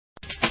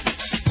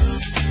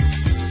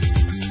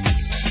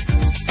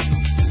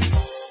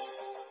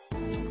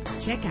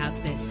Check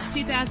out this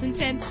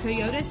 2010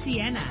 Toyota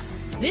Sienna.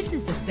 This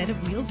is the set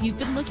of wheels you've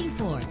been looking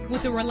for,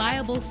 with a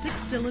reliable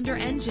 6-cylinder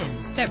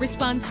engine that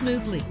responds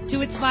smoothly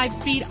to its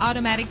 5-speed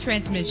automatic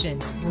transmission.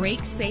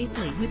 Brake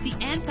safely with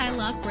the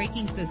anti-lock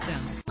braking system.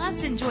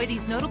 Plus, enjoy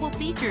these notable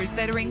features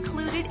that are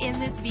included in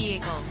this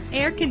vehicle: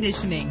 air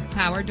conditioning,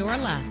 power door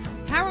locks,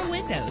 power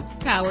windows,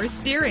 power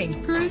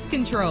steering, cruise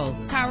control,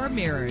 power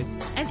mirrors,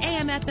 an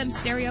AM/FM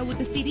stereo with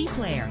a CD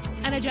player,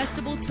 an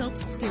adjustable tilt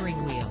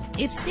steering wheel.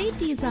 If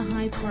safety is a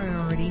high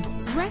priority,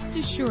 rest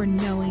assured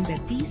knowing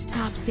that these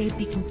top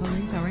safety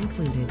components are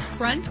included: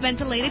 front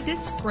ventilated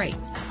disc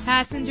brakes,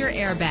 passenger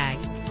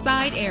airbag,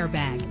 side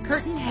airbag,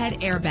 curtain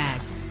head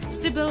airbags,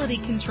 stability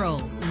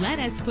control. Let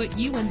us put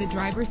you in the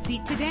driver's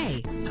seat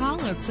today.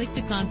 Call or click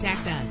to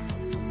contact us.